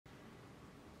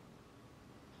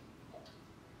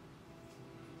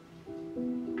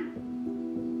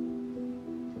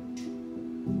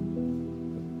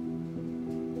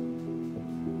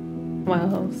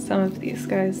Well, some of these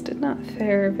guys did not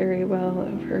fare very well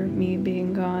over me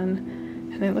being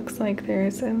gone, and it looks like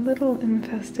there's a little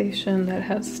infestation that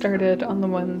has started on the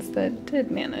ones that did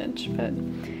manage, but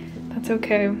that's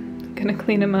okay. I'm gonna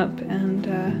clean them up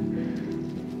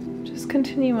and just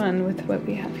continue on with what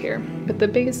we have here. But the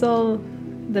basil,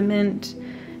 the mint,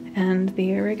 and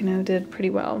the oregano did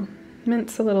pretty well.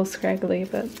 Mint's a little scraggly,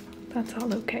 but that's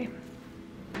all okay.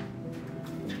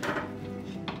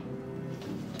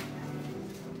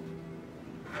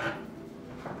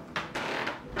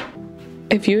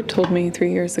 If you had told me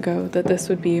 3 years ago that this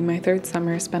would be my third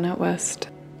summer spent out west,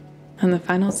 and the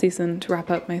final season to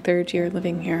wrap up my third year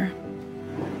living here,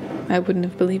 I wouldn't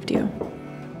have believed you.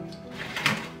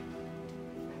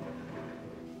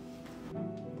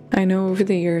 I know over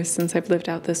the years since I've lived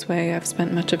out this way, I've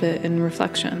spent much of it in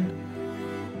reflection,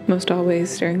 most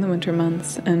always during the winter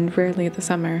months and rarely the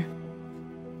summer.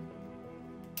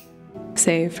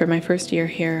 Save for my first year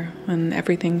here, when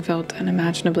everything felt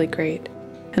unimaginably great,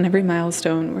 and every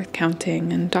milestone worth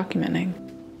counting and documenting.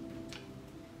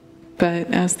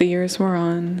 But as the years wore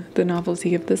on, the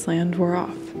novelty of this land wore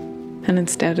off, and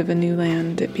instead of a new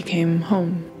land, it became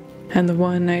home, and the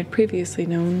one I had previously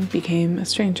known became a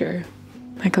stranger,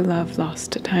 like a love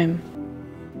lost to time.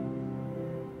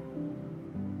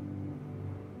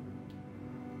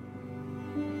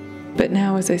 But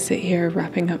now as I sit here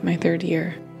wrapping up my third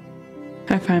year,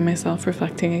 I find myself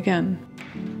reflecting again.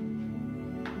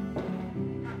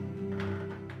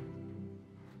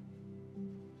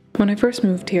 When I first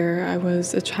moved here, I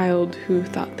was a child who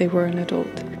thought they were an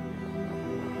adult.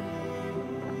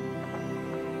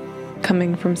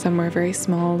 Coming from somewhere very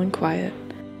small and quiet,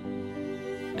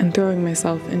 and throwing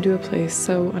myself into a place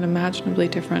so unimaginably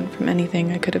different from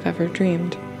anything I could have ever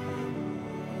dreamed.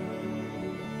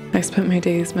 I spent my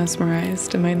days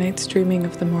mesmerized and my nights dreaming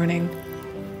of the morning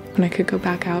when I could go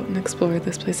back out and explore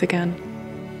this place again.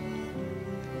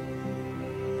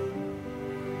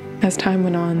 As time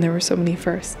went on, there were so many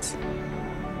firsts.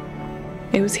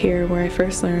 It was here where I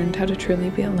first learned how to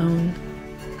truly be alone,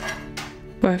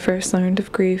 where I first learned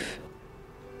of grief,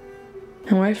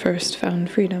 and where I first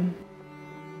found freedom.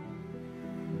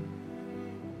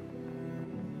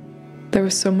 There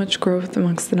was so much growth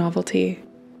amongst the novelty,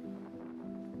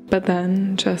 but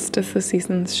then, just as the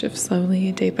seasons shift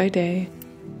slowly day by day,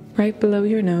 right below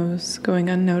your nose, going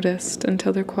unnoticed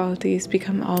until their qualities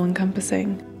become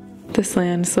all-encompassing, this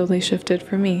land slowly shifted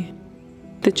for me,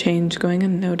 the change going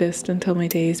unnoticed until my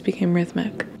days became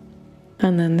rhythmic,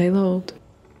 and then they lulled.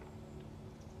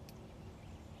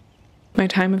 My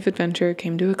time of adventure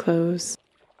came to a close,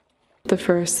 the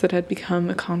first that had become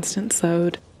a constant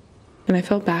slowed, and I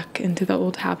fell back into the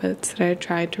old habits that I had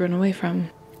tried to run away from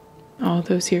all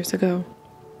those years ago.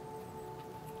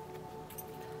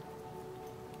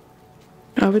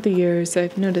 Over the years,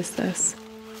 I've noticed this.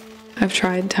 I've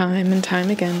tried time and time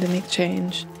again to make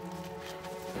change,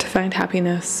 to find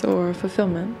happiness or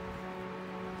fulfillment,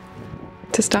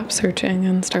 to stop searching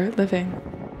and start living.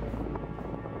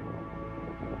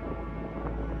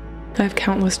 I have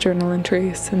countless journal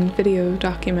entries and video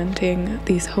documenting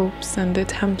these hopes and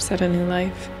attempts at a new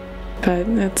life, but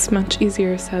it's much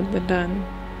easier said than done,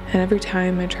 and every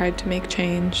time I tried to make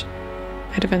change,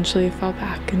 I'd eventually fall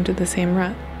back into the same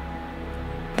rut,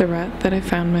 the rut that I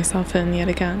found myself in yet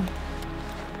again,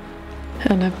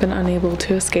 and I've been unable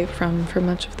to escape from for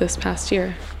much of this past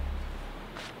year.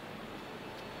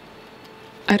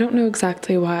 I don't know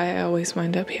exactly why I always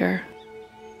wind up here.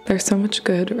 There's so much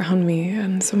good around me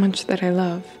and so much that I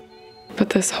love,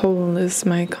 but this hole is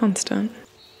my constant.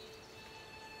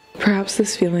 Perhaps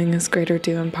this feeling is greater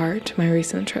due in part to my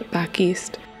recent trip back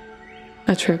east,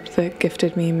 a trip that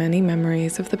gifted me many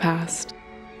memories of the past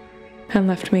and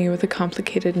left me with a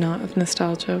complicated knot of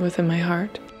nostalgia within my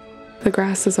heart. The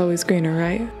grass is always greener,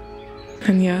 right?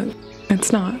 And yet,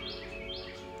 it's not.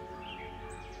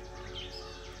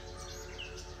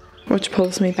 Which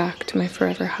pulls me back to my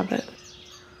forever habit: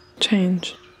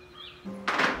 change.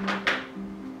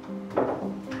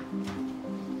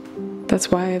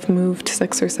 That's why I've moved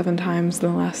 6 or 7 times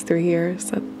in the last 3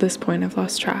 years. At this point, I've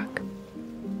lost track.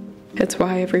 It's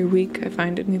why every week I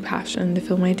find a new passion to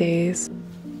fill my days,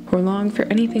 or long for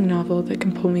anything novel that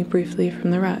can pull me briefly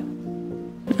from the rut.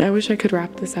 I wish I could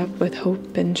wrap this up with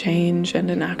hope and change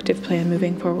and an active plan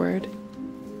moving forward,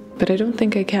 but I don't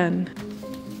think I can,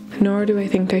 nor do I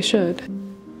think I should,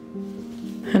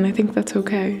 and I think that's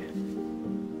okay.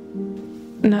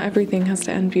 Not everything has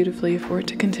to end beautifully for it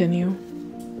to continue.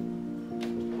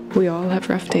 We all have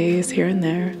rough days here and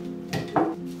there,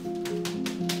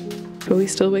 but we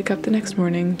still wake up the next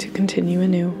morning to continue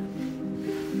anew.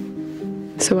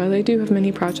 So while I do have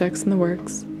many projects in the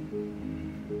works,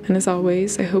 And as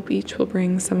always, I hope each will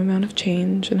bring some amount of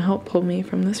change and help pull me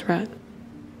from this rut.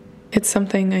 It's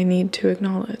something I need to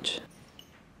acknowledge.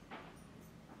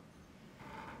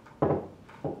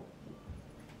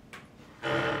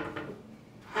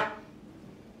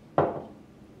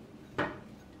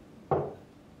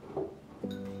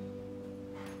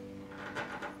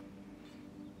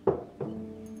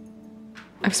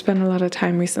 I've spent a lot of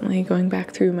time recently going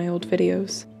back through my old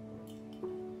videos,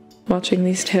 watching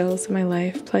these tales of my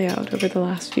life play out over the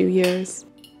last few years.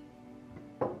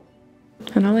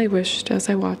 And all I wished as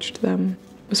I watched them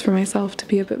was for myself to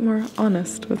be a bit more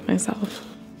honest with myself.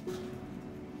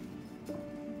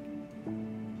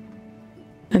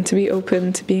 And to be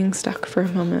open to being stuck for a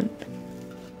moment.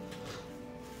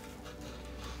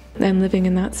 And living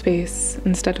in that space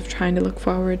instead of trying to look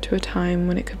forward to a time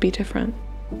when it could be different.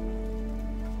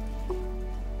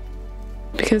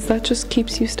 Because that just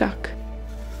keeps you stuck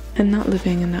and not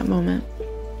living in that moment.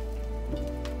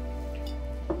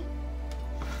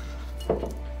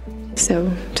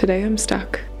 So today I'm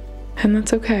stuck, and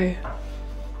that's okay.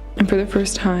 And for the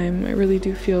first time, I really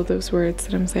do feel those words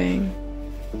that I'm saying.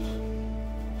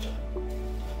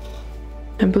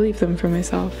 And believe them for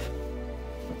myself.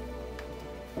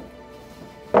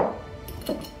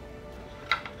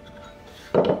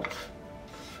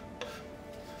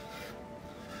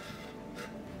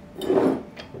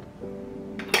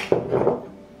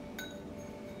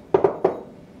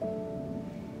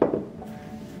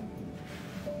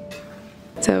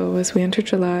 So as we enter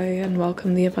July and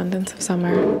welcome the abundance of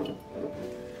summer,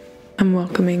 I'm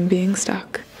welcoming being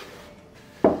stuck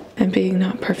and being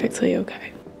not perfectly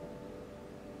okay.